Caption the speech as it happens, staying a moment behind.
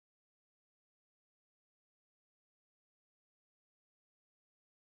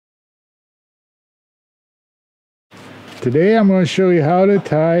Today I'm going to show you how to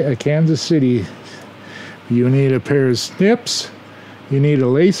tie a Kansas City. You need a pair of snips, you need a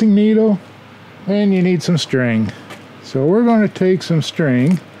lacing needle, and you need some string. So we're going to take some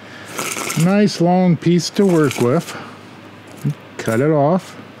string, nice long piece to work with, cut it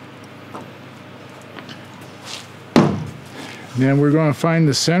off. Then we're going to find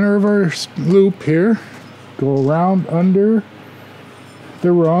the center of our loop here, go around under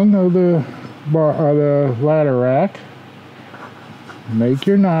the rung of the ladder rack, make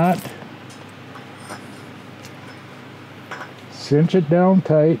your knot, cinch it down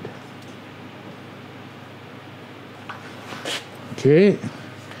tight. Okay,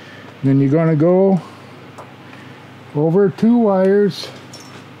 then you're going to go over 2 wires.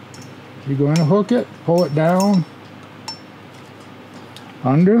 You're going to hook it, pull it down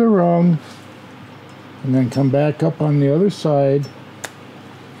under the rung, and then come back up on the other side.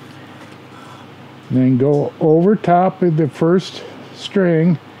 And then go over top of the first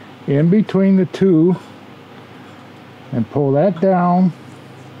string in between the 2 and pull that down.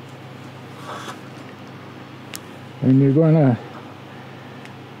 And you're going to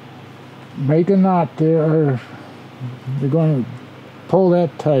make a knot there, or you're going to pull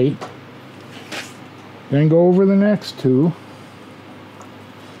that tight. Then go over the next 2.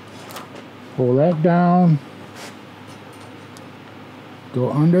 Pull that down.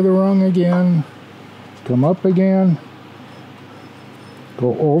 Go under the rung again. Come up again.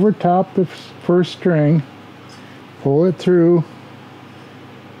 Go over top the first string. Pull it through.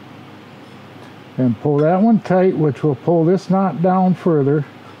 And pull that one tight, which will pull this knot down further.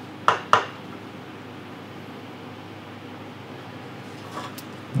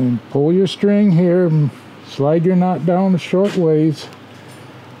 And pull your string here and slide your knot down a short ways.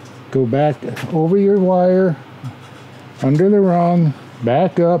 Go back over your wire, under the rung,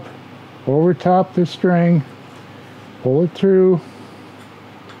 back up, over top the string, pull it through,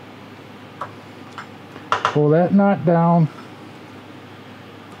 pull that knot down.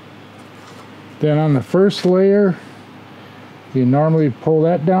 Then on the first layer, you normally pull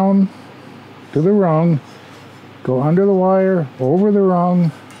that down to the rung, go under the wire, over the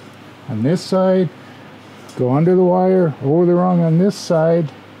rung on this side, go under the wire, over the rung on this side.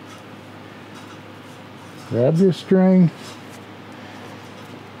 Grab your string,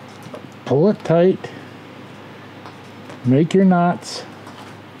 pull it tight, make your knots,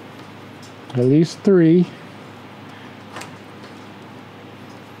 at least 3.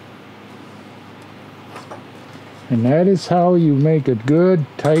 And that is how you make a good,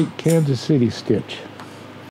 tight Kansas City stitch.